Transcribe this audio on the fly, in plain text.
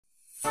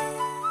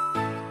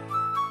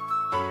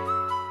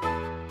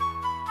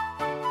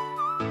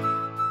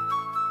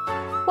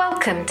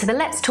Welcome to the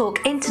Let's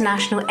Talk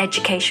International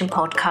Education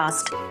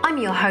podcast. I'm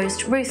your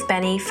host, Ruth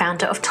Benny,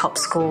 founder of Top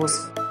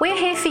Schools. We're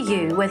here for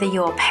you, whether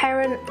you're a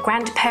parent,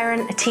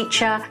 grandparent, a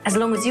teacher. As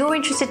long as you're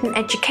interested in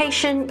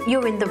education,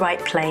 you're in the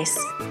right place.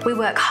 We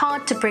work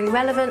hard to bring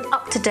relevant,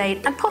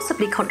 up-to-date, and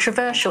possibly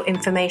controversial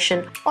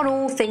information on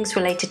all things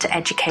related to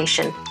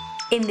education.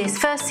 In this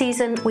first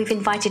season, we've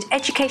invited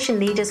education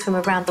leaders from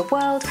around the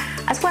world,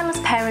 as well as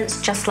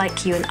parents just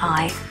like you and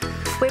I.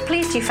 We're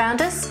pleased you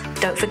found us.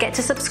 Don't forget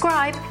to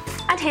subscribe.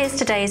 And here's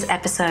today's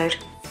episode.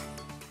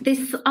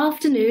 This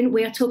afternoon,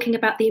 we are talking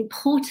about the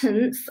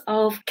importance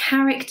of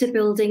character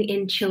building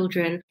in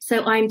children.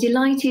 So I'm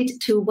delighted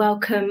to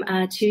welcome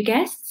two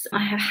guests. I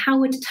have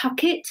Howard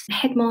Tuckett,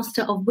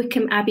 headmaster of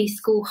Wycombe Abbey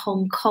School,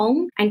 Hong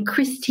Kong, and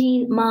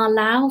Christine Ma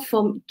Lau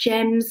from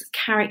GEMS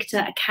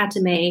Character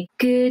Academy.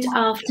 Good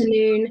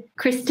afternoon,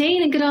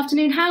 Christine, and good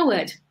afternoon,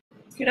 Howard.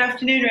 Good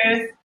afternoon,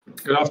 Ruth.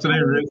 Good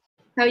afternoon, Ruth.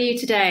 How are you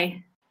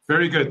today?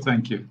 Very good,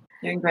 thank you.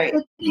 Doing great.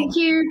 Thank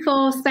you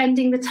for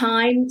spending the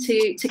time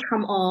to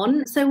come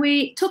on. So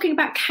we're talking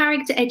about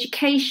character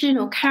education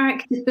or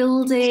character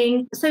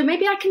building. So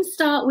maybe I can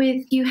start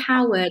with you,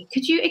 Howard.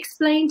 Could you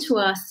explain to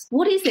us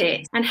what is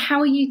it and how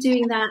are you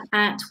doing that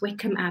at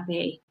Wycombe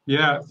Abbey?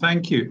 Yeah,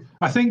 thank you.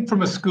 I think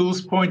from a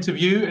school's point of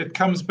view, it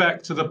comes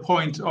back to the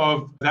point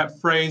of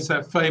that phrase,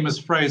 that famous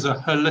phrase, a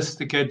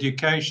holistic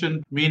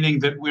education, meaning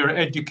that we're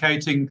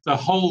educating the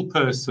whole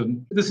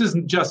person. This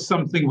isn't just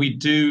something we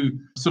do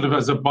sort of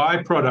as a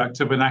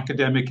byproduct of an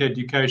academic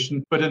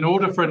education, but in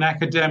order for an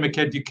academic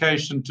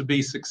education to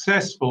be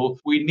successful,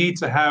 we need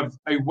to have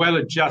a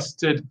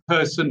well-adjusted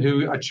person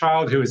a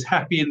child who is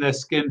happy in their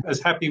skin,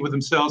 as happy with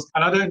themselves.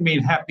 And I don't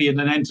mean happy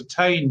in an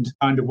entertained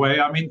kind of way.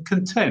 I mean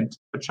content.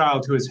 A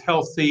child who is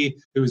healthy,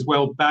 who is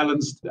well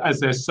balanced as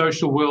their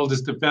social world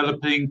is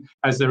developing,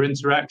 as their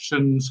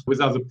interactions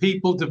with other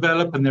people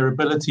develop and their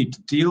ability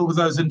to deal with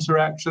those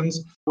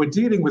interactions. We're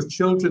dealing with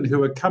children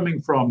who are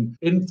coming from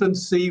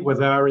infancy, where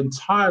they are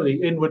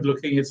entirely inward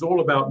looking. It's all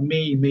about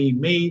me, me,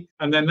 me.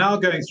 And they're now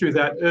going through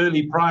that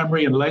early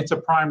primary and later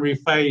primary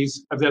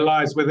phase of their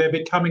lives where they're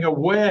becoming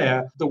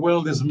aware the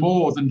world is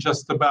more than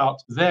just about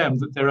them,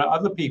 that there are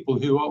other people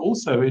who are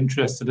also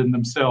interested in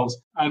themselves,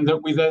 and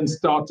that we then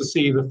start to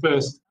see the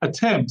first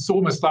attempts,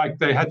 almost like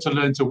they had to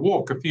learn to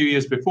walk a few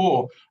years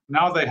before.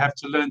 Now they have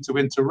to learn to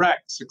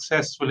interact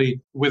successfully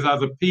with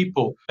other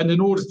people. And in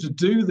order to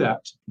do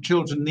that,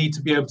 children need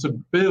to be able to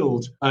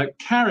build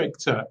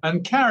character.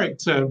 And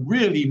character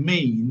really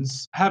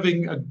means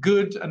having a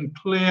good and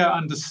clear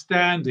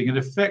understanding, an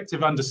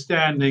effective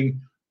understanding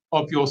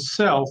of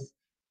yourself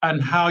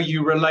and how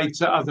you relate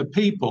to other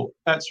people.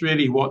 That's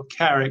really what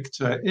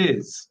character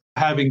is.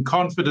 Having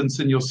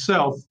confidence in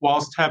yourself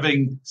whilst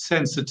having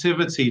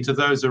sensitivity to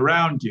those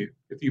around you.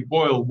 If you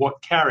boil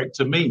what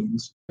character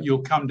means,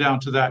 you'll come down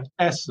to that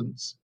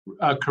essence.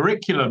 A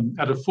curriculum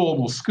at a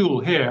formal school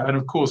here, and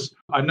of course,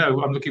 I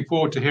know I'm looking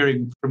forward to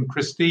hearing from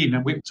Christine,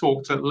 and we've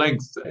talked at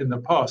length in the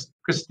past.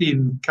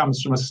 Christine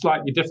comes from a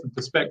slightly different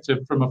perspective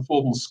from a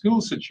formal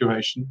school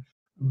situation.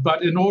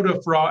 But in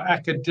order for our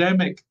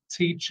academic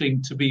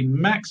teaching to be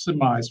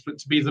maximized, for it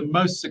to be the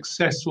most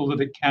successful that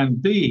it can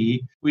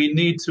be, we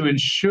need to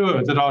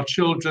ensure that our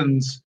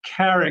children's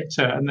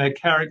character and their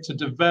character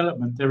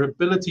development, their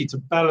ability to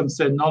balance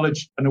their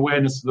knowledge and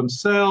awareness of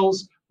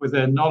themselves with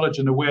their knowledge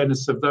and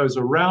awareness of those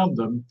around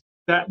them,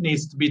 that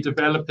needs to be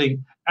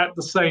developing at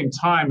the same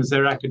time as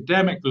their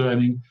academic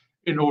learning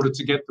in order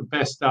to get the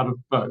best out of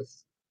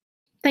both.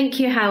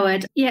 Thank you,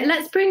 Howard. Yeah,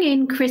 let's bring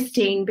in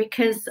Christine,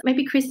 because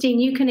maybe, Christine,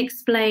 you can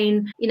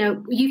explain,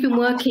 you've been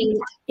working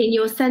in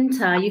your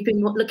centre, you've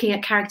been looking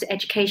at character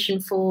education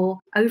for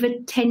over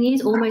 10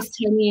 years, almost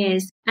 10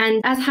 years.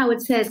 And as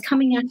Howard says,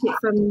 coming at it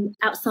from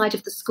outside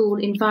of the school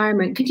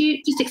environment, could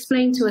you just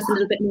explain to us a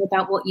little bit more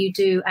about what you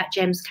do at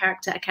GEMS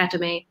Character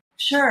Academy?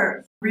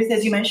 Sure. Ruth,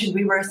 as you mentioned,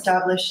 we were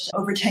established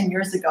over 10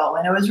 years ago,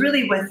 and it was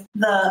really with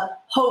the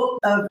hope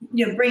of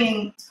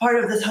bringing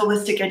part of this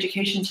holistic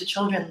education to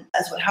children,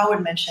 as what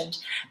Howard mentioned.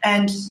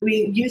 And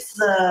we used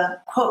the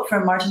quote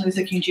from Martin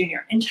Luther King Jr.,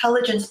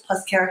 intelligence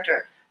plus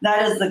character.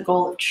 That is the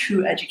goal of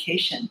true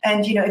education.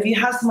 And, if you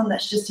have someone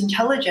that's just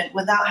intelligent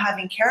without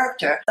having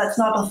character, that's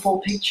not a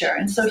full picture.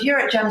 And so here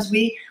at GEMS,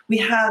 we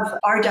have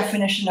our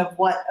definition of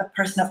what a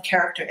person of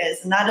character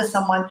is. And that is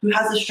someone who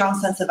has a strong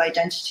sense of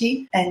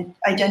identity. And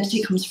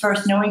identity comes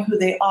first, knowing who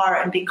they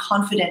are and being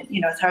confident,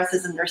 as Howard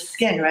says, in their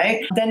skin,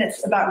 right? Then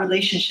it's about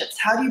relationships.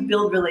 How do you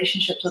build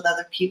relationships with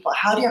other people?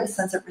 How do you have a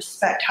sense of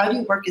respect? How do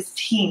you work as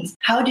teams?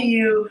 How do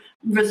you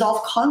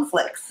resolve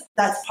conflicts?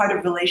 That's part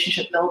of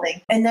relationship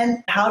building. And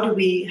then how do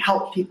we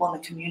help people in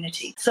the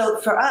community? So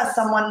for us,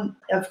 someone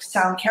of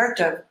sound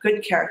character,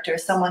 good character,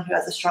 someone who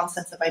has a strong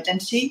sense of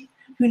identity,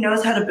 who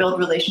knows how to build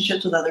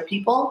relationships with other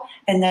people,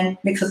 and then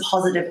makes a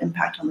positive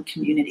impact on the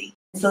community.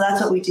 So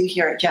that's what we do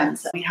here at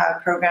GEMS. We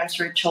have programs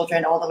for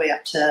children all the way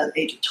up to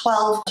the age of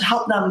 12 to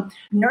help them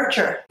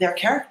nurture their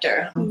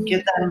character,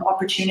 give them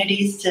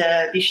opportunities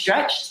to be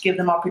stretched, give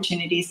them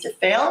opportunities to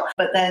fail,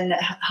 but then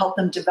help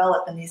them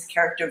develop in these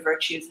character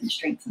virtues and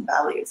strengths and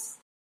values.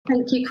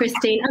 Thank you,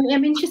 Christine.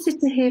 I'm interested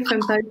to hear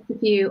from both of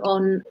you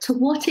on to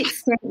what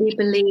extent you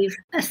believe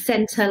a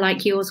centre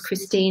like yours,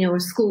 Christine, or a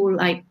school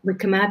like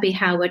Wickham Abbey,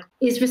 Howard,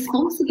 is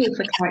responsible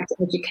for character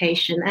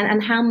education,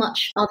 and how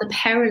much are the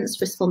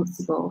parents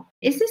responsible?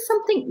 Is this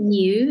something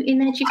new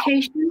in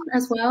education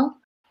as well?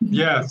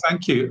 Yeah,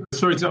 thank you.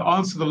 Sorry, to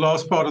answer the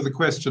last part of the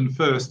question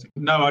first.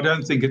 No, I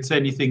don't think it's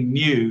anything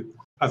new.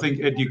 I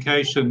think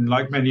education,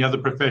 like many other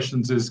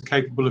professions, is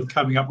capable of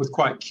coming up with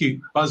quite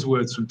cute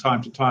buzzwords from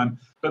time to time,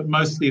 but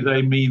mostly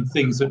they mean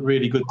things that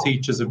really good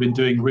teachers have been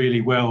doing really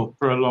well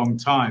for a long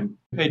time.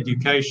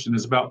 Education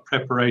is about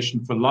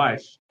preparation for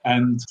life.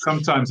 And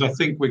sometimes I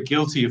think we're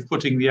guilty of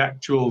putting the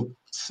actual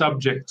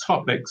subject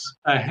topics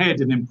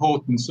ahead in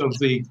importance of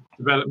the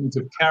development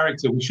of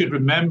character. We should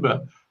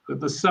remember that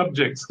the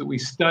subjects that we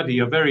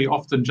study are very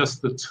often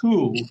just the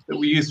tool that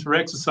we use for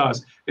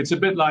exercise. It's a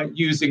bit like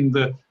using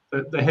the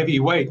heavy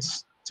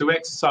weights to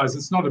exercise.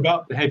 It's not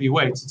about the heavy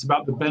weights, it's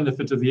about the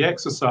benefit of the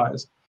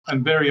exercise.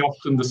 And very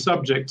often the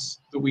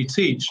subjects that we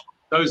teach,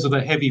 those are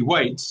the heavy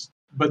weights,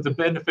 but the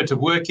benefit of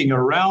working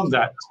around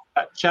that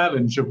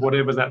challenge of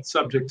whatever that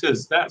subject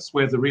is, that's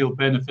where the real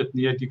benefit in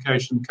the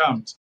education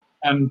comes.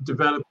 And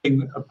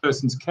developing a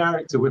person's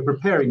character, we're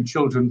preparing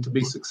children to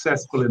be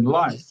successful in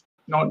life,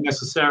 not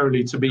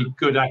necessarily to be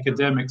good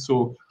academics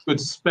or good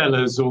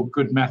spellers or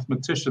good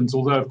mathematicians,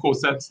 although, of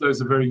course,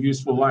 those are very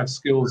useful life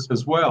skills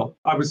as well.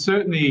 I would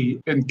certainly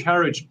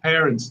encourage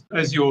parents,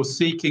 as you're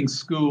seeking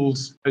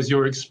schools, as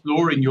you're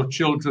exploring your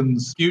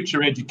children's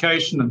future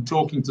education and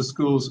talking to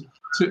schools,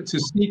 to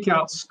seek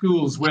out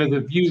schools where the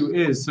view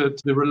is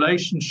that the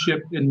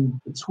relationship in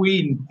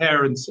between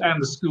parents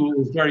and the school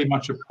is very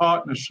much a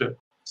partnership.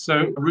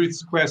 So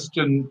Ruth's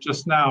question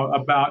just now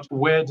about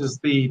where does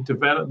the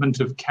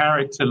development of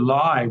character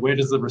lie? Where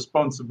does the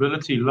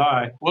responsibility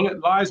lie? Well, it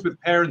lies with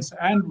parents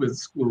and with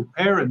school.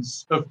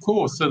 Parents, of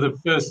course, are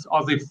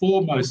the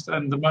foremost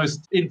and the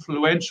most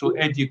influential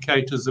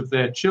educators of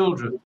their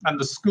children. And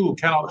the school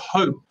cannot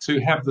hope to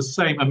have the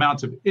same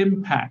amount of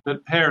impact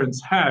that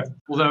parents have.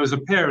 Although as a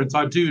parent,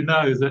 I do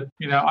know that,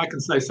 I can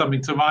say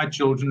something to my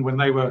children when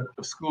they were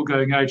of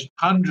school-going age.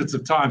 Hundreds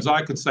of times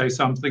I could say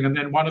something and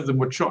then one of them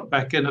would trot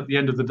back in at the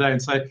end of the day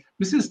and say,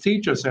 Mrs.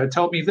 Teacher said,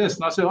 tell me this.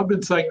 And I said, I've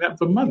been saying that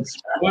for months.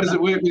 Why does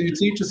it work when your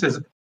teacher says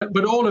it?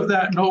 But all of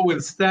that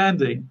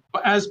notwithstanding,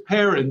 as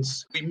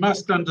parents, we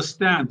must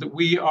understand that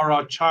we are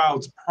our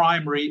child's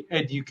primary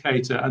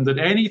educator and that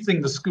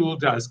anything the school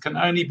does can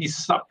only be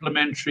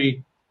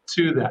supplementary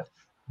to that.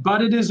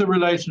 But it is a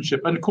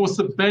relationship. And of course,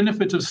 the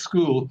benefit of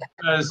school,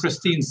 as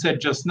Christine said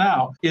just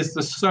now, is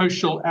the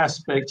social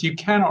aspect. You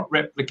cannot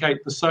replicate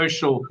the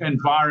social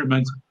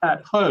environment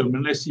at home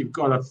unless you've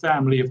got a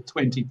family of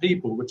 20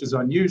 people, which is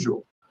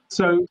unusual.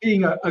 So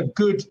being a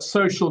good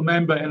social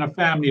member in a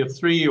family of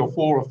 3 or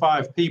 4 or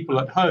 5 people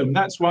at home,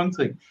 that's one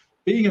thing.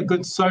 Being a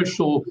good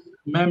social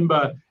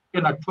member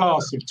in a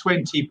class of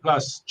 20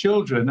 plus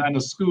children and a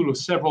school of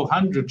several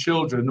hundred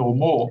children or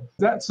more,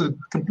 that's a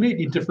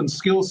completely different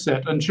skill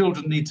set, and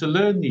children need to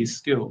learn these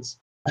skills.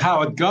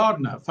 Howard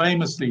Gardner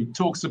famously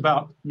talks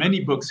about many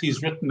books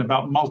he's written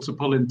about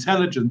multiple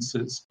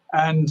intelligences,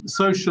 and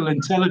social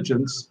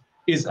intelligence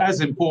is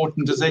as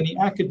important as any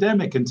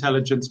academic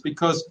intelligence,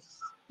 because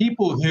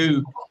people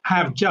who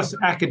have just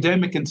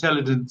academic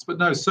intelligence but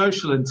no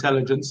social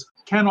intelligence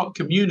cannot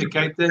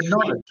communicate their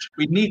knowledge.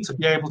 We need to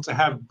be able to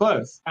have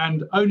both.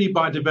 And only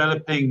by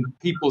developing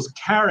people's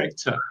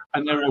character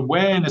and their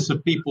awareness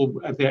of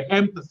people, their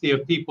empathy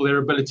of people, their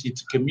ability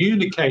to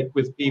communicate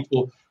with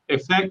people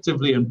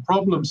effectively and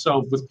problem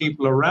solve with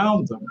people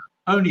around them,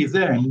 only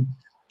then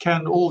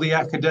can all the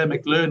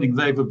academic learning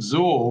they've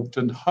absorbed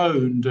and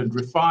honed and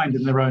refined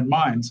in their own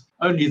minds,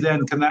 only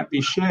then can that be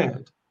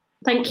shared.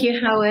 Thank you,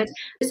 Howard.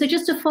 So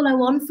just to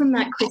follow on from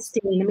that,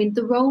 Christine,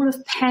 the role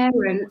of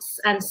parents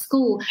and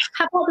school,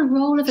 how about the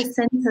role of a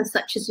centre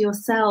such as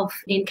yourself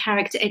in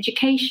character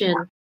education?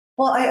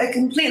 Well, I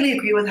completely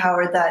agree with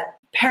Howard that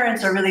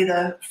parents are really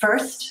the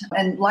first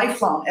and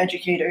lifelong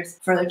educators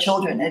for their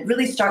children. It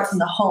really starts in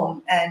the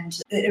home, and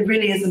it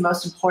really is the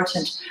most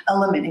important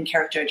element in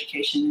character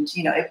education.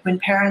 And, when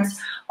parents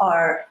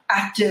are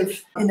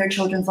active in their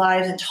children's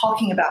lives and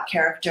talking about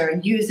character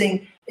and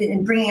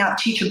bringing out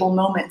teachable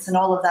moments and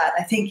all of that,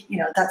 I think,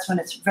 that's when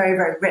it's very,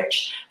 very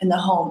rich in the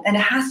home. And it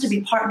has to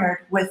be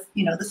partnered with,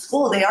 the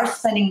school. They are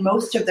spending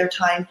most of their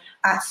time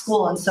at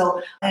school. And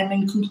so I'm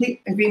in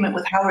complete agreement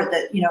with Howard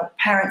that,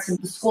 parents and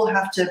the school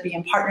have to be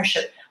in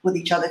partnership with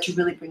each other to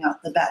really bring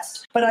out the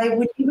best. But I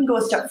would even go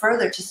a step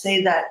further to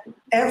say that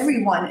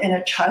everyone in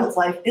a child's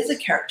life is a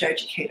character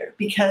educator,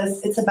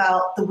 because it's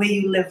about the way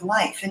you live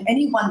life. And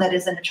anyone that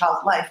is in a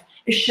child's life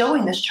is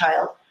showing this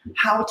child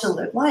how to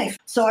live life.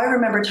 So I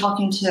remember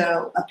talking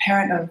to a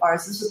parent of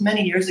ours, this was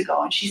many years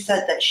ago, and she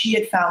said that she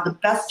had found the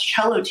best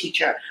cello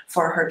teacher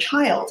for her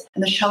child.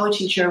 And the cello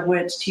teacher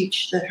would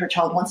teach her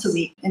child once a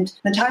week. And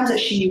the times that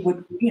she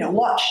would,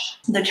 watch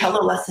the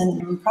cello lesson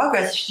in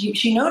progress,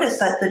 she noticed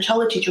that the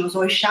cello teacher was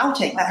always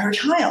shouting at her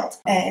child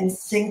and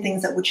saying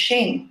things that would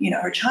shame,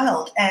 her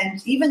child.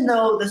 And even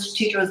though this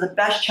teacher was the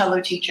best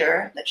cello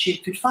teacher that she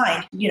could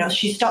find,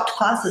 she stopped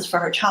classes for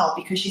her child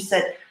because she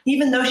said,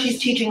 even though she's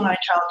teaching my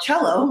child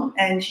cello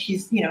and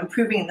he's,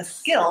 improving the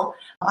skill,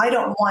 I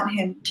don't want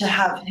him to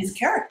have his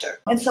character.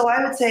 And so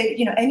I would say,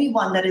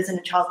 anyone that is in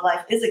a child's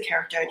life is a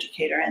character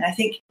educator. And I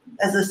think,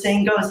 as the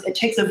saying goes, it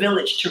takes a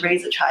village to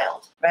raise a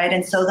child, right?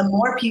 And so the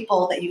more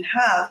people that you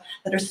have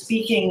that are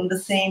speaking the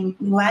same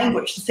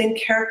language, the same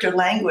character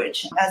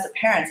language as a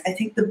parent, I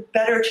think the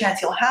better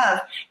chance you'll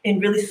have in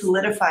really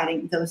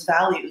solidifying those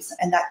values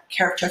and that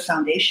character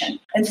foundation.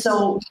 And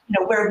so,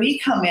 where we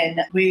come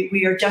in,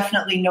 we are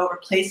definitely no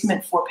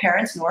replacement for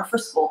parents nor for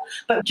school,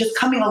 but just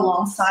coming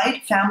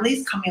alongside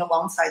families, coming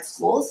alongside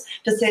schools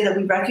to say that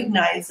we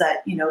recognize that,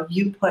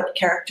 you put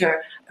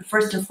character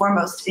first and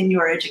foremost in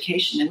your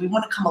education, and we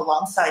want to come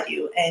alongside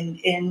you and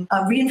in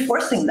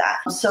reinforcing that.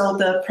 So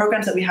the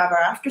programs that we have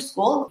are after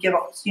school, give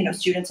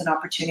students an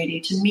opportunity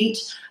to meet,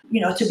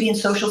 to be in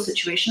social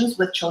situations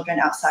with children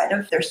outside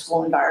of their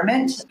school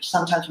environment,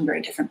 sometimes from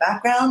very different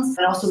backgrounds.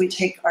 And also we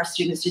take our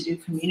students to do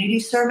community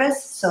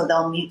service, so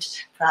they'll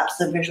meet perhaps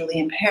the visually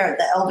impaired,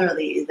 the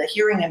elderly, the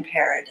hearing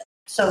impaired.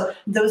 So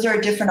those are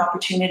different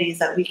opportunities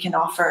that we can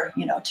offer,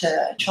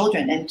 to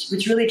children. And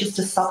it's really just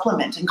to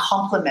supplement and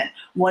complement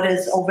what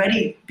is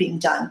already being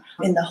done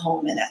in the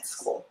home and at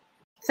school.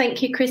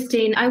 Thank you,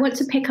 Christine. I want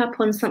to pick up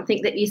on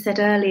something that you said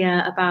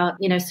earlier about,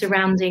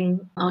 surrounding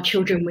our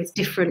children with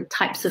different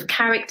types of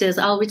characters.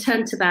 I'll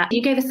return to that.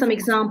 You gave us some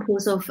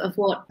examples of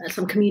what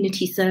some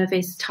community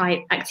service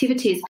type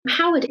activities.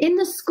 Howard, in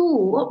the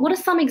school, what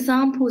are some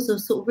examples of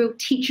sort of real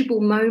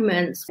teachable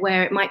moments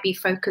where it might be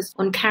focused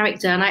on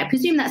character? And I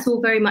presume that's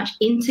all very much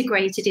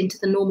integrated into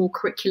the normal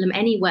curriculum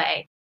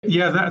anyway.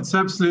 Yeah, that's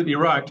absolutely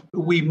right.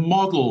 We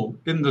model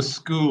in the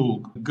school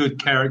good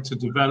character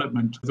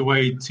development, the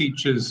way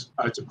teachers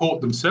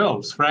support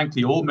themselves,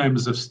 frankly, all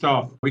members of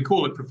staff. We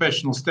call it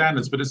professional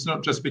standards, but it's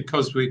not just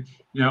because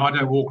I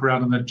don't walk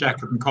around in a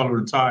jacket and collar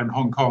and tie in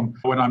Hong Kong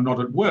when I'm not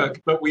at work,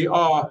 but we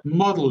are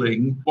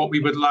modeling what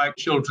we would like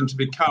children to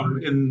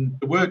become in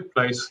the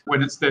workplace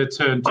when it's their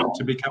turn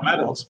to become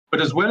adults.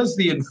 But as well as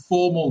the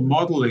informal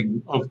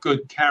modeling of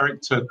good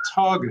character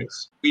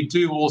targets, we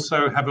do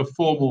also have a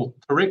formal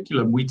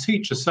curriculum. We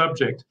teach a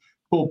subject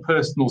called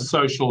personal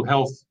social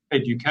health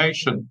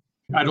education.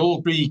 At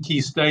all three key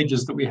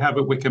stages that we have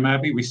at Wickham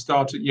Abbey, we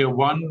start at year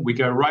 1, we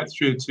go right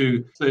through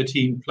to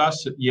 13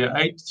 plus at year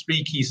 8,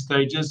 3 key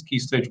stages, key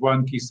stage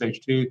 1, key stage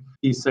 2,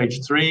 key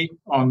stage 3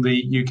 on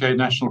the UK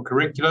national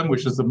curriculum,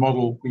 which is the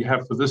model we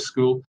have for this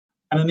school.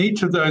 And in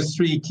each of those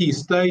 3 key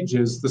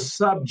stages, the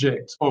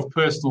subject of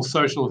personal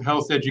social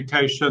health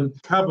education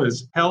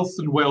covers health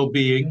and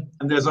well-being.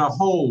 And there's a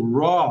whole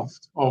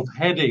raft of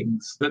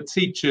headings that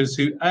teachers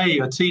who,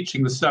 are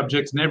teaching the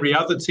subject and every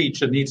other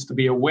teacher needs to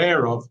be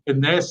aware of in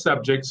their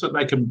subject so that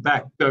they can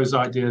back those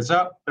ideas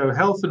up. So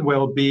health and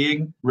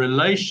well-being,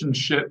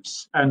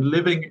 relationships, and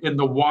living in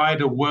the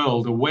wider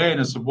world,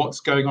 awareness of what's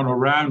going on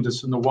around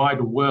us in the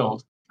wider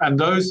world. And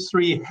those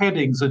 3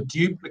 headings are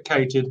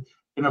duplicated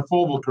in a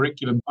formal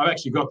curriculum. I've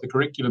actually got the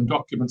curriculum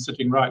document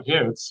sitting right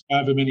here. It's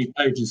however many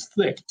pages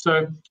thick.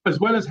 So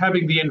as well as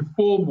having the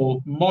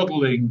informal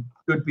modeling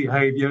good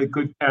behavior,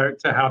 good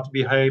character, how to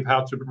behave,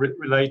 how to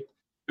relate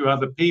to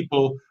other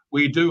people,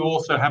 we do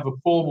also have a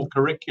formal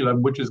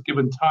curriculum which is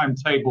given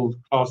timetabled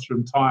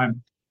classroom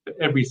time to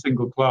every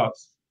single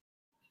class.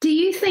 Do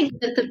you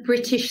think that the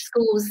British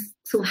schools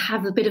sort of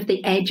have a bit of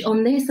the edge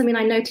on this? I mean,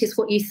 I noticed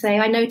what you say.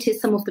 I noticed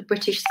some of the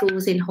British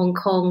schools in Hong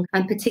Kong,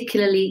 and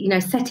particularly,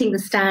 setting the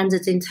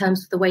standards in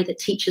terms of the way that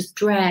teachers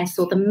dress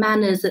or the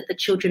manners that the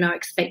children are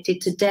expected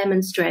to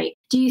demonstrate.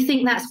 Do you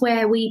think that's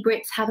where we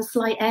Brits have a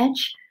slight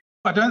edge?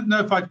 I don't know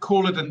if I'd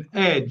call it an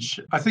edge.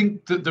 I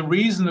think that the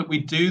reason that we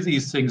do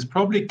these things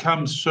probably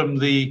comes from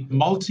the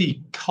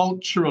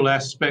multicultural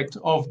aspect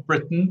of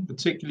Britain,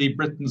 particularly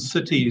Britain's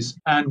cities.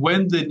 And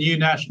when the new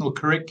national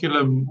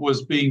curriculum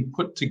was being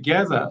put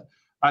together,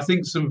 I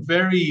think some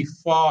very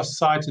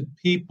far-sighted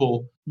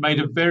people made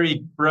a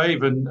very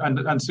brave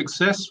and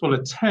successful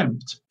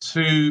attempt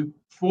to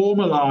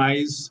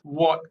formalize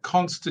what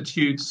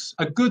constitutes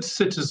a good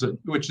citizen,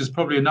 which is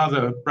probably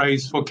another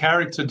phrase for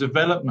character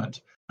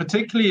development.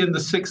 Particularly in the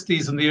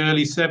 60s and the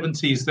early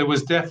 70s, there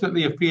was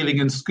definitely a feeling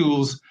in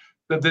schools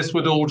that this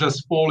would all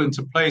just fall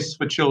into place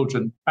for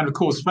children. And of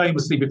course,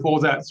 famously before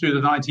that, through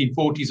the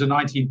 1940s and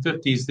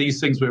 1950s, these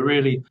things were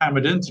really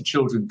hammered into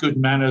children. Good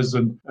manners,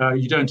 and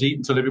you don't eat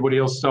until everybody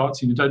else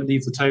starts, and you don't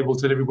leave the table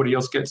till everybody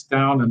else gets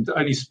down, and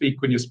only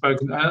speak when you're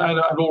spoken, and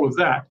all of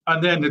that.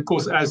 And then, of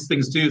course, as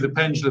things do, the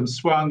pendulum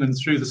swung, and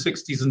through the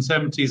 60s and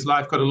 70s,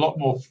 life got a lot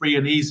more free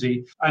and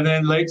easy. And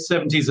then late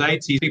 70s,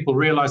 80s, people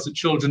realized that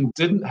children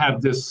didn't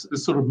have this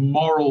sort of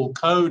moral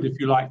code, if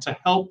you like, to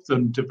help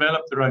them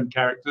develop their own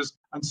characters.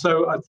 And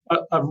so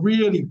a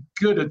really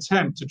good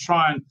attempt to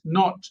try and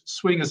not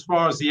swing as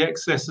far as the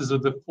excesses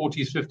of the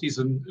 40s, 50s,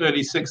 and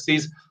early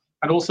 60s,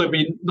 and also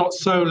be not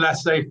so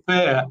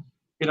laissez-faire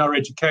in our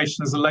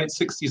education as the late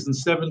 60s and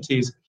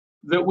 70s,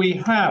 that we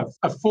have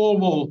a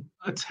formal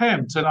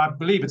attempt, and I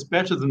believe it's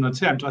better than an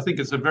attempt. I think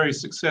it's a very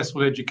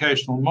successful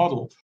educational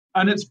model.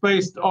 And it's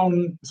based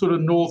on sort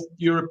of North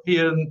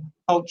European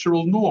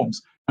cultural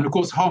norms. And of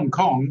course, Hong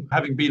Kong,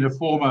 having been a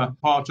former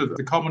part of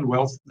the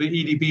Commonwealth, the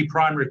EDB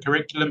primary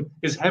curriculum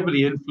is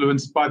heavily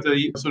influenced by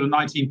the sort of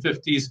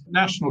 1950s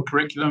national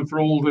curriculum for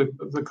all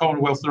the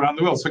Commonwealth around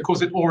the world. So, of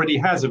course, it already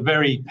has a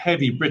very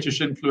heavy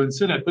British influence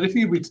in it. But if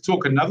you were to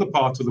talk another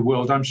part of the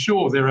world, I'm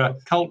sure there are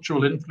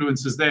cultural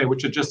influences there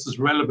which are just as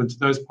relevant to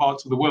those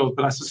parts of the world.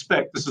 But I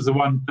suspect this is the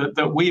one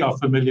that we are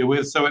familiar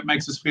with, so it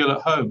makes us feel at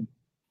home.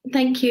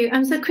 Thank you.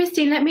 So,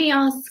 Christine, let me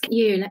ask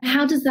you,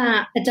 how does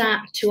that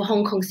adapt to a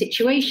Hong Kong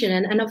situation?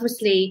 And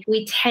obviously,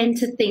 we tend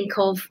to think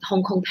of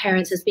Hong Kong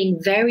parents as being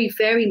very,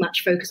 very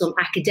much focused on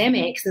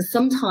academics and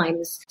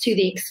sometimes to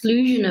the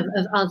exclusion of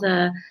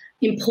other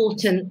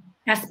important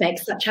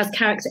aspects, such as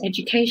character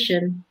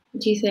education.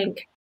 What do you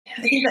think?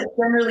 I think that's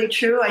generally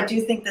true. I do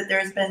think that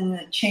there's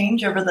been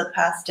change over the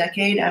past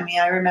decade. I mean,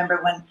 I remember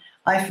when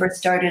I first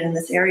started in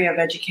this area of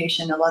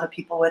education, a lot of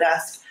people would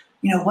ask,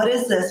 what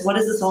is this? What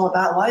is this all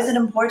about? Why is it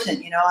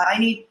important? I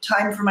need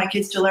time for my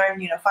kids to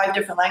learn, 5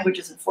 different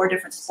languages and 4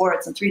 different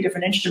sports and 3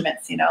 different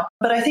instruments,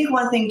 But I think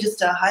one thing just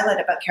to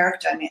highlight about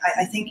character,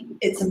 I think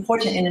it's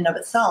important in and of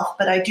itself,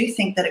 but I do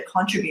think that it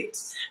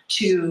contributes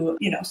to,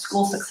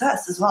 school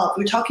success as well. If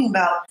we're talking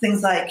about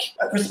things like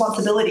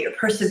responsibility or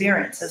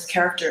perseverance as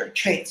character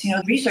traits,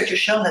 research has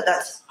shown that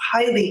that's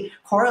highly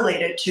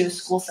correlated to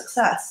school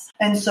success.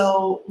 And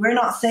so we're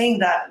not saying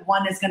that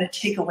one is going to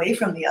take away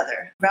from the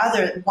other.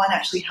 Rather, one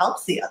actually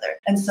helps the other.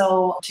 And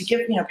so to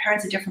give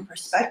parents a different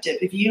perspective,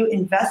 if you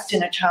invest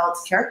in a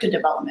child's character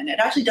development, it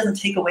actually doesn't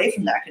take away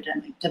from their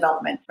academic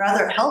development.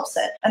 Rather, it helps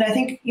it. And I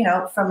think,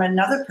 from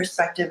another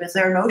perspective is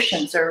their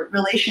emotions or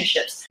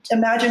relationships.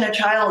 Imagine a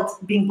child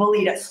being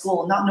bullied at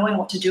school, not knowing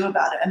what to do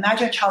about it.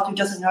 Imagine a child who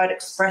doesn't know how to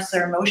express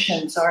their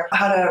emotions or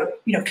how to,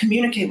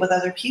 communicate with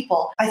other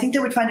people. I think they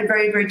would find it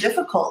very, very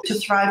difficult to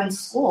thrive in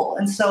school.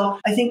 And so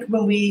I think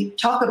when we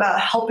talk about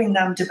helping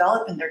them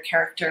develop in their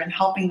character and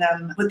helping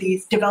them with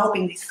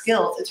developing these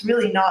skills, it's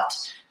really not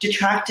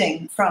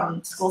detracting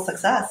from school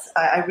success.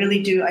 I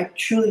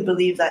truly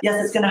believe that,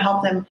 yes, it's going to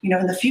help them,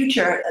 in the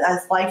future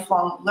as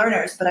lifelong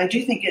learners, but I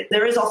do think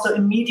there is also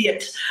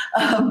immediate,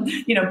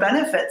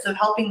 benefits of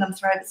helping them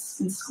thrive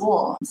in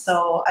school.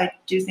 So I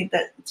do think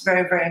that it's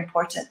very, very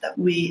important that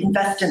we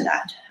invest in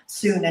that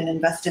soon and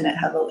invest in it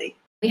heavily.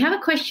 We have a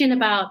question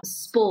about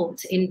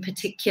sport in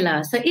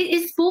particular. So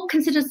is sport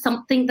considered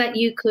something that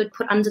you could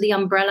put under the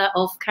umbrella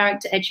of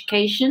character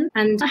education?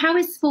 And how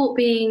is sport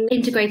being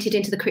integrated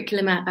into the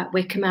curriculum at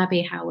Wycombe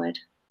Abbey, Howard?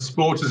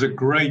 Sport is a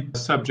great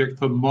subject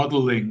for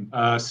modelling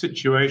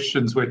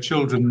situations where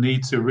children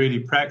need to really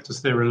practice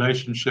their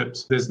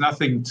relationships. There's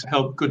nothing to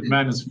help good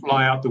manners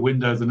fly out the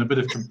window than a bit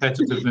of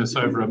competitiveness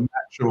over a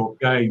match or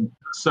game.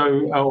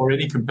 Or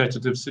any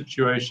competitive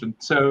situation.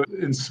 So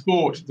in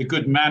sport, the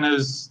good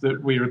manners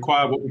that we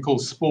require, what we call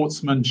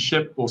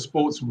sportsmanship or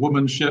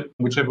sportswomanship,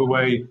 whichever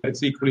way,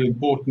 it's equally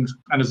important.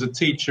 And as a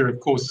teacher, of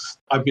course,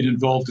 I've been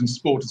involved in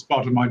sport as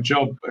part of my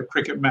job. At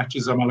cricket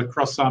matches, I'm a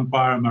lacrosse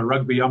umpire, I'm a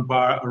rugby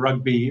umpire, a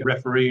rugby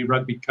referee,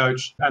 rugby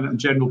coach, and a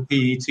general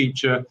PE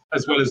teacher,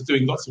 as well as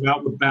doing lots of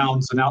outward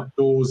bounds and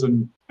outdoors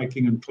and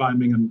hiking and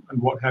climbing and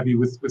what have you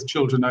with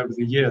children over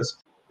the years.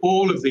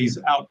 All of these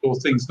outdoor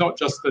things, not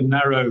just the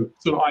narrow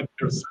sort of idea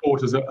of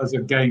sport as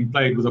a game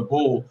played with a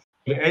ball,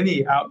 but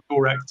any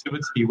outdoor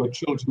activity where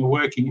children are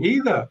working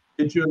either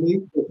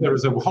individually, there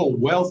is a whole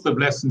wealth of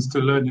lessons to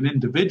learn in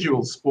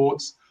individual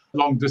sports.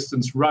 Long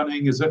distance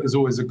running is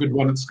always a good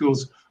one at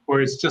schools,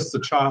 where it's just the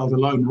child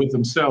alone with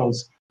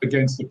themselves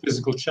against a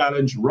physical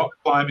challenge. Rock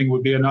climbing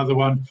would be another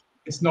one.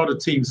 It's not a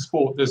team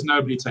sport. There's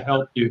nobody to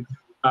help you.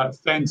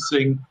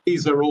 Fencing,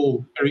 these are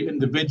all very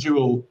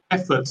individual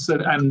efforts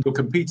and you're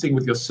competing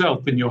with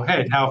yourself in your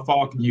head. How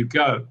far can you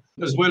go?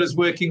 As well as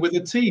working with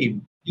a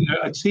team.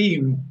 A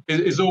team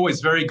is always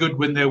very good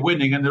when they're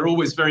winning, and they're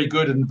always very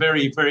good and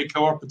very, very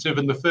cooperative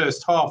in the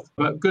first half.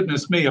 But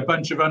goodness me, a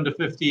bunch of under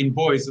 15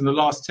 boys in the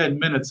last 10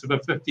 minutes of a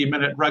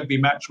 50-minute rugby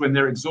match when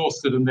they're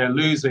exhausted and they're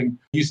losing,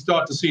 you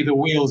start to see the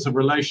wheels of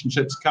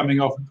relationships coming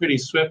off pretty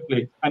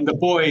swiftly. And the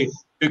boy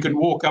who can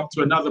walk up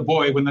to another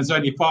boy when there's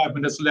only 5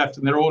 minutes left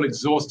and they're all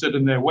exhausted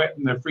and they're wet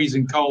and they're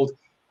freezing cold,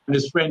 and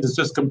his friend has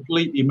just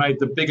completely made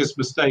the biggest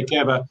mistake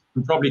ever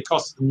and probably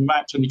cost him the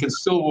match, and he can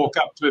still walk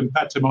up to him,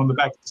 pat him on the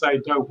back and say,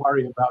 don't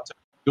worry about it,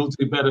 you'll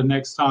do better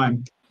next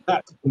time.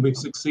 That's when we've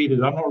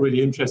succeeded. I'm not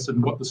really interested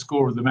in what the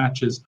score of the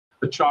match is.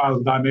 The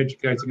child that I'm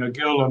educating, a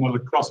girl on a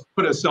lacrosse,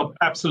 put herself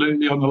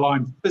absolutely on the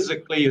line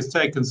physically, has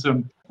taken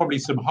probably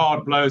some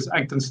hard blows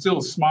and can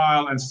still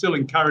smile and still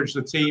encourage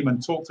the team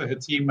and talk to her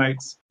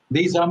teammates.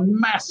 These are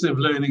massive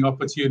learning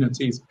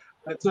opportunities.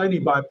 It's only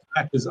by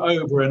practice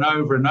over and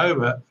over and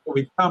over that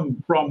we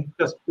come from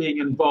just being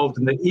involved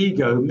in the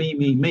ego,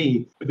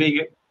 me, to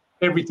being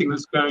everything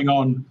that's going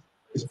on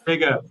is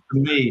bigger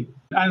than me.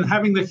 And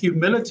having the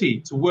humility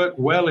to work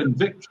well in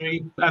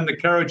victory and the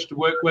courage to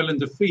work well in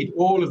defeat.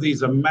 All of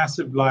these are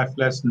massive life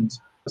lessons.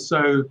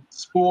 So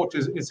sport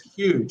is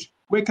huge.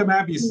 Wickham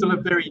Abbey is still a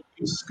very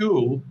new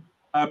school.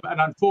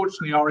 And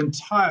unfortunately, our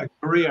entire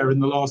career in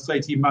the last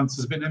 18 months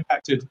has been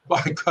impacted by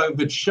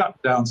COVID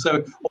shutdown.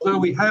 So although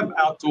we have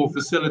outdoor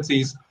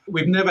facilities,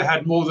 we've never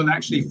had more than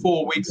actually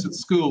 4 weeks at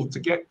school to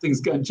get things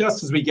going.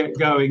 Just as we get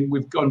going,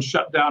 we've gone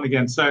shut down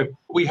again. So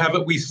we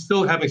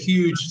still have a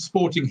huge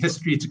sporting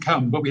history to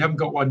come, but we haven't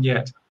got one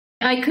yet.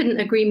 I couldn't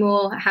agree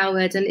more,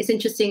 Howard. And it's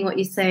interesting what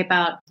you say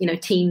about,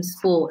 team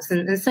sports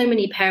and so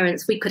many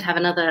parents. We could have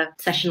another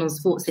session on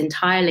sports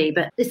entirely,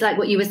 but it's like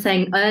what you were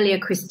saying earlier,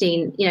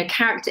 Christine,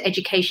 character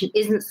education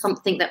isn't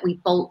something that we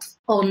bolt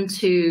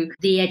onto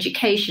the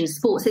education.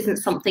 Sports isn't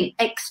something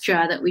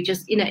extra that we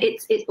just,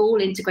 it's all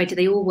integrated.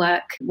 They all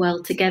work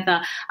well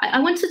together. I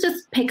want to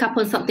just pick up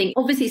on something.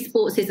 Obviously,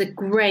 sports is a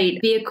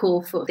great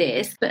vehicle for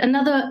this, but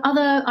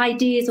other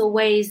ideas or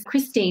ways,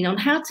 Christine, on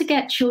how to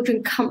get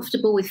children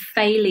comfortable with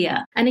failure.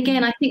 And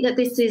again, I think that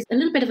this is a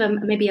little bit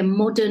of maybe a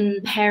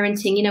modern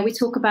parenting. We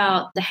talk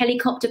about the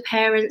helicopter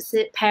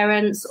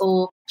parents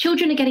or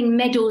children are getting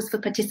medals for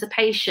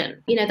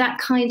participation. That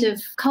kind of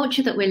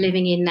culture that we're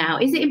living in now.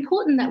 Is it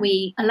important that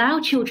we allow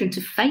children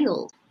to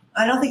fail?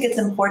 I don't think it's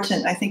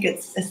important. I think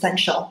it's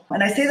essential.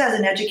 And I say that as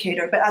an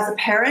educator, but as a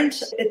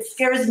parent, it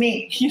scares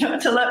me,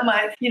 to let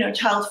my,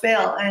 child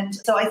fail. And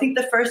so I think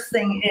the first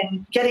thing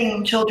in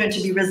getting children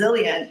to be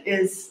resilient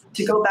is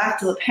to go back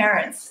to the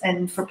parents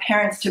and for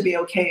parents to be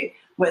okay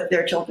with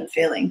their children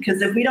failing.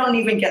 Because if we don't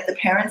even get the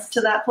parents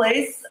to that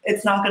place,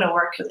 it's not going to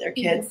work for their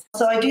kids.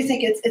 So I do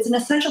think it's an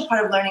essential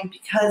part of learning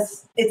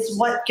because it's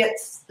what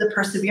gets the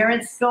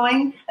perseverance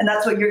going. And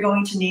that's what you're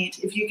going to need.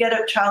 If you get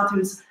a child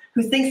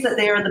who thinks that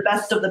they are the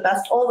best of the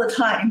best all the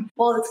time,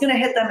 well, it's going to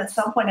hit them at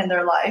some point in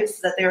their lives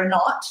that they are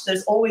not.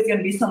 There's always going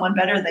to be someone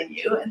better than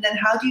you. And then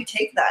how do you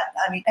take that?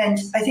 And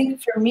I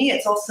think for me,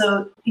 it's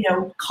also,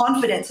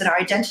 confidence in our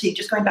identity,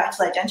 just going back to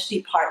the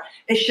identity part.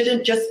 It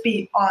shouldn't just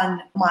be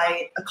on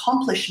my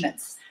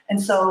accomplishments.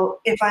 And so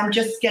if I'm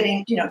just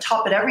getting,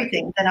 top at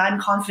everything, then I'm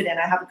confident.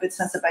 I have a good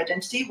sense of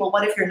identity. Well,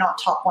 what if you're not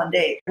top one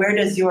day? Where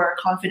does your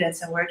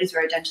confidence and where does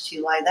your identity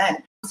lie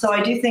then? So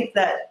I do think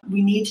that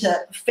we need to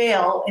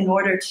fail in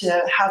order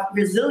to have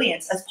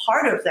resilience as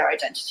part of their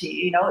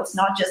identity. It's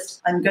not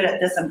just I'm good at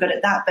this, I'm good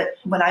at that. But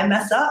when I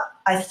mess up,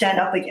 I stand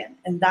up again.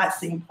 And that's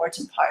the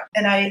important part.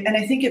 And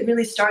I think it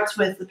really starts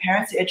with the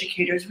parents, the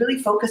educators, really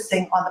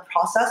focusing on the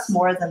process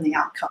more than the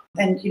outcome.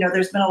 And,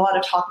 there's been a lot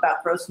of talk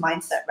about growth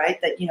mindset, right?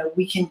 That,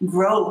 we can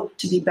grow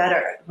to be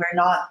better.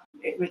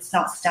 It's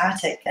not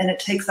static. And it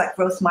takes that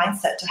growth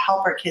mindset to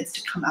help our kids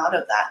to come out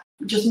of that.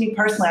 Just me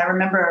personally, I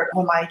remember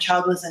when my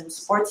child was in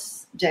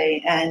sports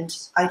day and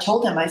I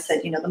told him, I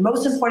said, the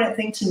most important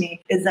thing to me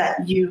is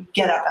that you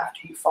get up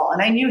after you fall.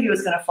 And I knew he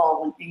was going to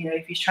fall when,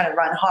 if he's trying to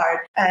run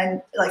hard.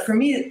 And like for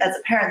me as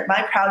a parent,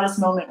 my proudest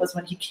moment was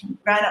when he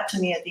ran up to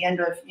me at the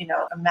end of,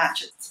 a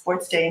match at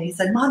sports day. And he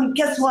said, Mommy,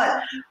 guess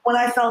what? When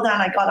I fell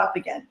down, I got up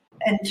again.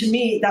 And to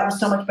me, that was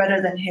so much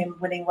better than him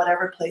winning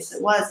whatever place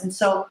it was. And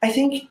so I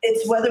think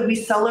it's whether we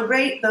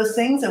celebrate those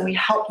things and we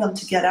help them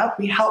to get up,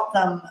 we help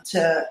them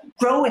to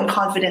grow in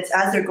confidence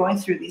as they're going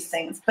through these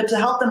things, but to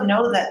help them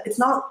know that it's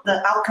not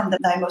the outcome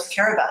that I most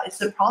care about. It's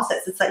the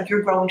process. It's that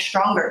you're growing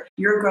stronger,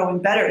 you're growing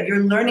better, you're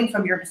learning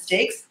from your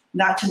mistakes.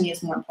 That to me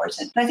is more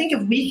important. And I think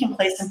if we can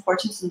place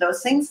importance in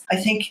those things, I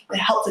think it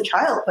helps a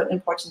child put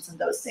importance in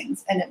those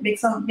things. And it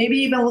makes them maybe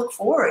even look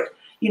forward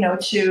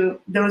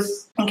to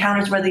those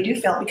encounters where they do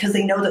fail because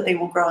they know that they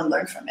will grow and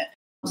learn from it.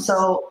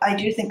 So I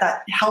do think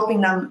that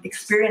helping them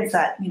experience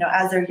that,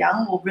 as they're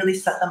young will really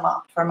set them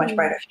up for a much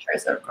brighter future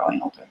as they're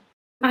growing older.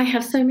 I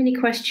have so many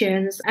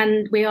questions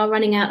and we are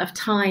running out of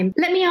time.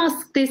 Let me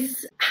ask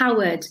this,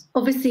 Howard.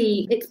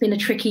 Obviously, it's been a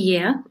tricky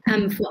year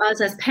for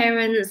us as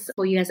parents,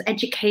 for you as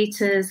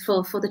educators,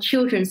 for the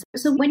children.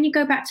 So when you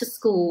go back to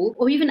school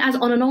or even as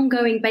on an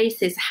ongoing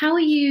basis, how are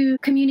you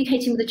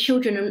communicating with the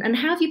children and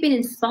how have you been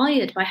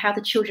inspired by how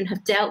the children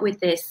have dealt with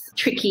this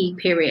tricky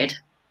period?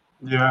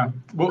 Yeah.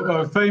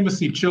 Well,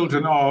 famously,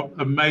 children are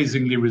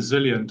amazingly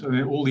resilient. I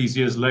mean, all these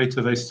years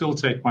later, they still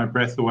take my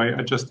breath away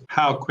at just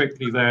how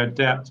quickly they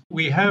adapt.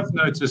 We have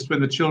noticed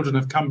when the children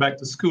have come back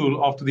to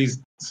school after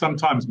these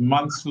sometimes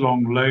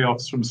months-long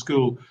layoffs from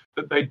school,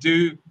 that they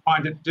do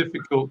find it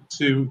difficult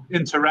to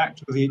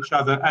interact with each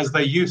other as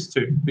they used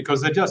to,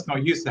 because they're just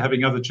not used to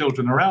having other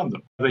children around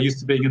them. They're used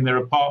to being in their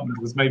apartment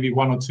with maybe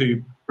one or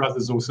two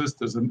brothers or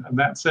sisters, and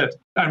that's it.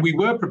 And we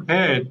were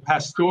prepared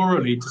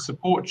pastorally to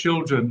support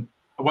children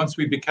once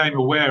we became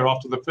aware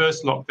after the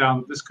first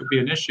lockdown that this could be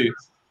an issue.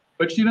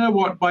 But you know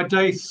what? By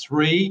day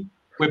 3,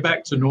 we're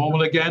back to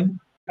normal again.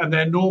 And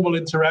their normal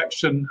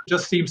interaction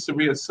just seems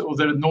to or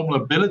their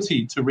normal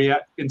ability to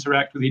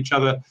interact with each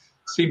other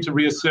seemed to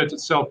reassert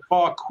itself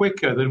far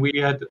quicker than we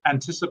had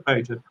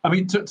anticipated. I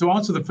mean, to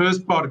answer the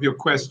first part of your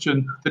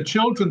question, the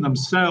children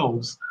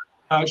themselves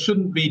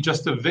shouldn't be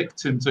just a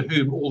victim to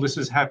whom all this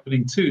is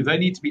happening to. They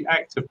need to be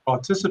active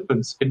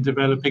participants in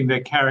developing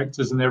their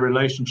characters and their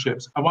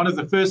relationships. And one of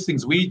the first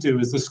things we do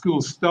as the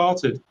school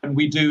started, and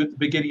we do at the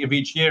beginning of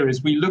each year,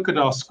 is we look at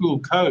our school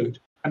code.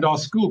 And our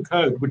school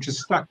code, which is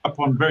stuck up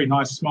on very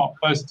nice smart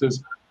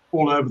posters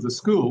all over the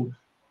school,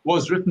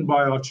 was written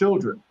by our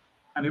children.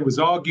 And it was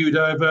argued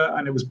over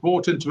and it was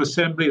brought into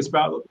assembly. It's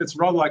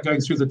rather like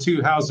going through the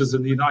two houses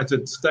in the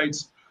United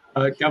States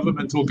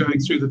government or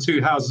going through the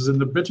two houses in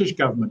the British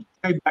government.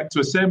 Came back to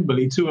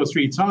assembly 2 or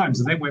 3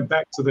 times and then went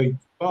back to the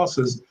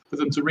classes for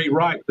them to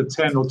rewrite the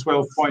 10 or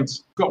 12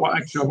 points. Got one,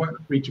 actually, I won't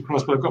reach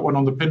across, but I've got one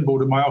on the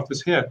pinboard in my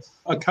office here.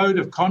 A code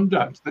of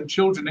conduct that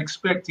children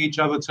expect each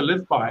other to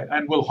live by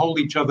and will hold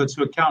each other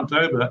to account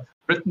over,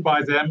 written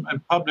by them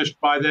and published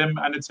by them,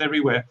 and it's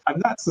everywhere.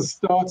 And that's the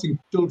starting.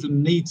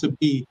 Children need to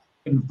be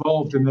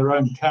involved in their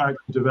own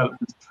character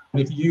development.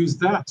 And if you use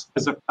that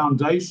as a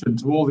foundation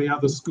to all the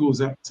other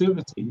schools'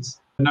 activities,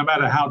 no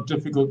matter how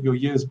difficult your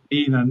year's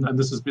been, and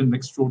this has been an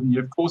extraordinary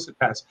year, of course it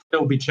has,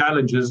 there'll be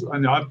challenges. I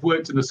know I've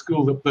worked in a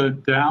school that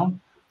burnt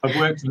down. I've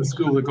worked in a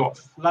school that got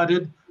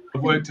flooded.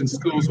 I've worked in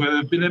schools where there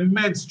have been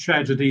immense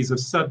tragedies of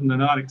sudden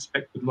and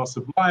unexpected loss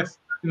of life.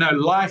 You know,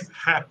 life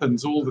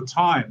happens all the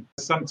time.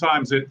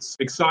 Sometimes it's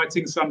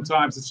exciting,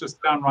 sometimes it's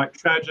just downright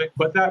tragic,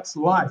 but that's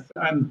life.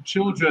 And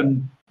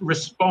children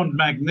respond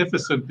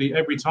magnificently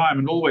every time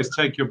and always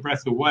take your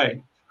breath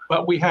away.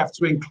 But we have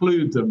to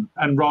include them,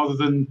 and rather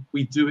than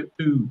we do it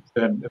to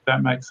them, if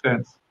that makes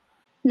sense.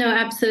 No,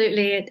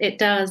 absolutely, it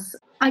does.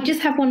 I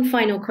just have one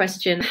final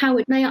question.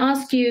 Howard, may I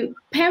ask you,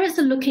 parents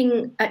are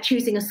looking at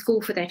choosing a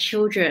school for their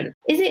children.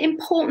 Is it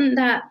important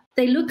that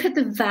they look at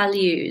the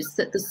values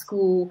that the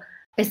school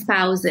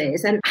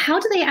espouses, and how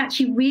do they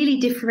actually really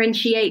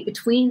differentiate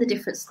between the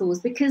different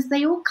schools? Because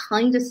they all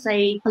kind of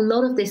say a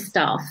lot of this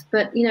stuff,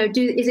 but you know,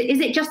 is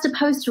it just a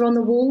poster on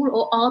the wall,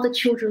 or are the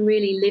children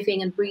really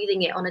living and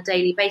breathing it on a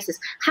daily basis?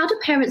 How do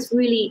parents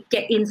really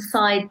get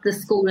inside the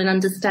school and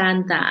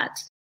understand that?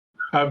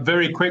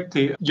 Very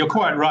quickly, you're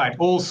quite right.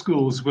 All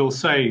schools will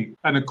say,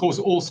 and of course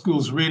all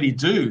schools really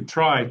do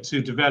try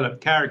to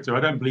develop character. I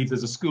don't believe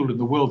there's a school in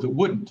the world that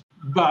wouldn't.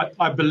 But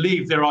I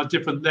believe there are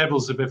different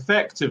levels of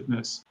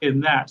effectiveness in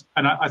that.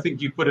 And I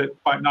think you put it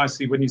quite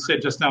nicely when you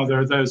said just now there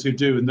are those who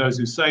do and those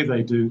who say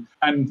they do.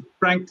 And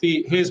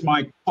frankly, here's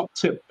my top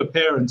tip for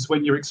parents.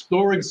 When you're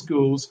exploring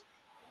schools,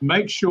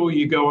 make sure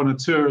you go on a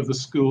tour of the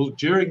school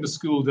during the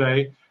school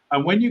day.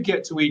 And when you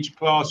get to each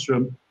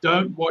classroom,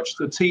 don't watch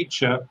the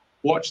teacher,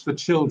 watch the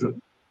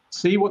children.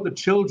 See what the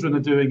children are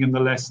doing in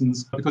the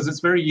lessons, because it's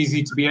very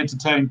easy to be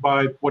entertained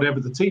by whatever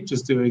the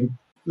teacher's doing.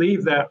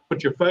 Leave that,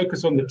 put your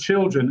focus on the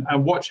children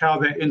and watch how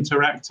they're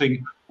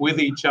interacting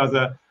with each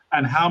other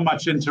and how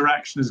much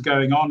interaction is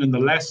going on in the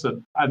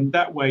lesson. And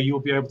that way you'll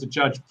be able to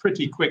judge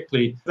pretty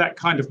quickly that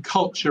kind of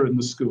culture in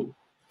the school.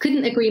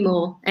 Couldn't agree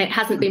more. It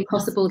hasn't been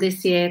possible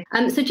this year.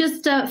 So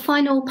just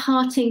final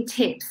parting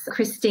tips,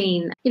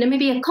 Christine,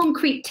 maybe a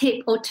concrete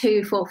tip or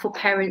two for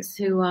parents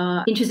who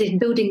are interested in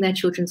building their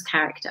children's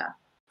character.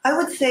 I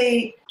would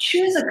say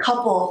choose a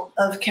couple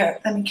of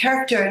character. I mean,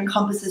 character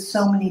encompasses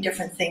so many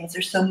different things.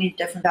 There's so many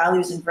different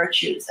values and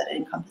virtues that it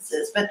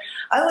encompasses. But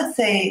I would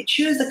say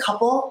choose a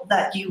couple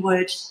that you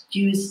would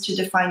use to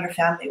define your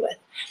family with.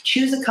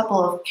 Choose a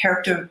couple of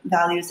character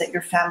values that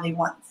your family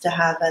wants to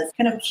have as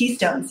kind of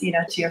keystones,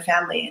 to your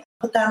family.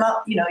 Put them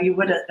up, you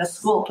would at a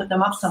school, put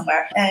them up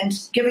somewhere and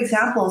give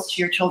examples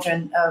to your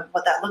children of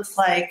what that looks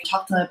like.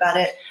 Talk to them about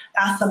it.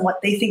 Ask them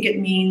what they think it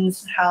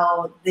means,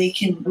 how they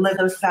can live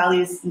those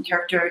values and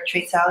character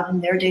traits out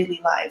in their daily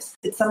lives.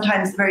 It's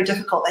sometimes very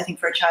difficult, I think,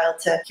 for a child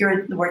to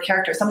hear the word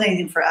character. Sometimes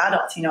even for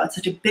adults, it's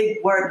such a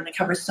big word and it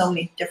covers so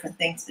many different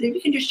things. But if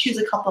you can just choose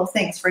a couple of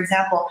things, for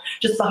example,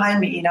 just behind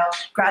me,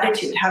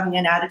 gratitude, having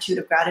an attitude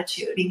of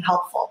gratitude, being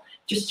helpful.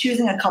 Just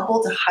choosing a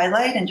couple to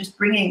highlight and just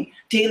bringing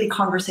daily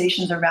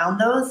conversations around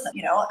those,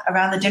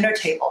 around the dinner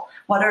table.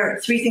 What are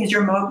 3 things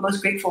you're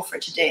most grateful for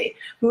today?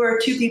 Who are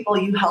 2 people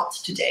you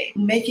helped today?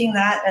 Making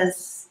that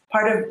as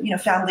part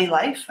of, family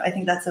life, I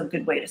think that's a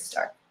good way to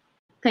start.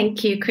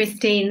 Thank you,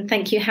 Christine.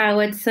 Thank you,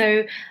 Howard.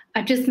 So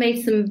I've just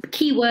made some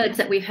key words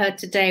that we've heard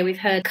today. We've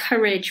heard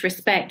courage,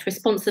 respect,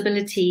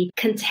 responsibility,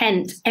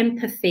 content,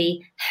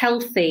 empathy,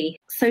 healthy,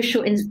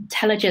 social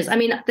intelligence. I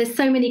mean, there's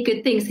so many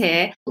good things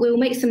here. We'll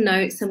make some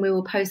notes and we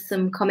will post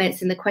some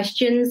comments in the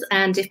questions.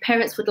 And if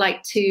parents would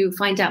like to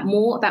find out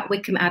more about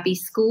Wycombe Abbey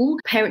School,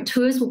 parent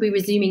tours will be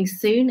resuming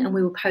soon and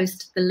we will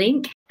post the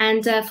link.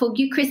 And for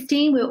you,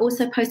 Christine, we'll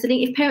also post a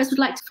link. If parents would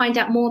like to find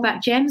out more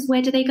about GEMS,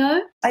 where do they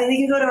go? I think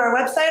you go to our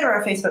website or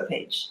our Facebook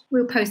page.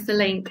 We'll post the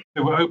link.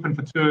 We're open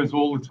for tours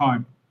all the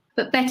time.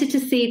 But better to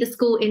see the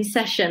school in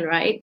session,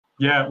 right?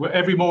 Yeah,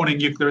 every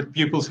morning there are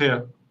pupils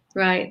here.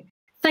 Right.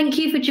 Thank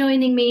you for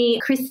joining me,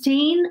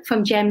 Christine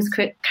from GEMS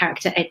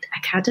Character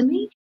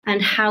Academy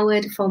and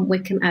Howard from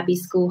Wycombe Abbey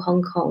School,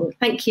 Hong Kong.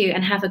 Thank you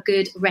and have a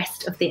good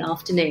rest of the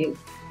afternoon.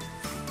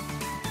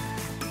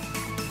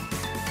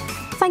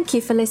 Thank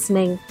you for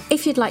listening.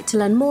 If you'd like to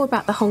learn more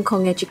about the Hong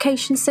Kong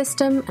education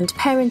system and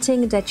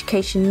parenting and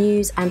education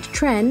news and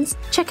trends,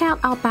 check out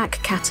our back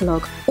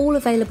catalogue, all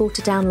available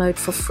to download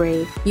for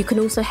free. You can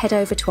also head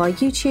over to our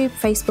YouTube,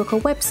 Facebook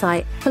or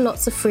website for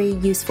lots of free,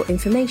 useful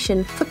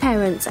information for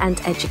parents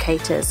and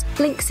educators.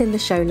 Links in the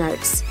show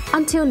notes.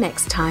 Until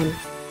next time.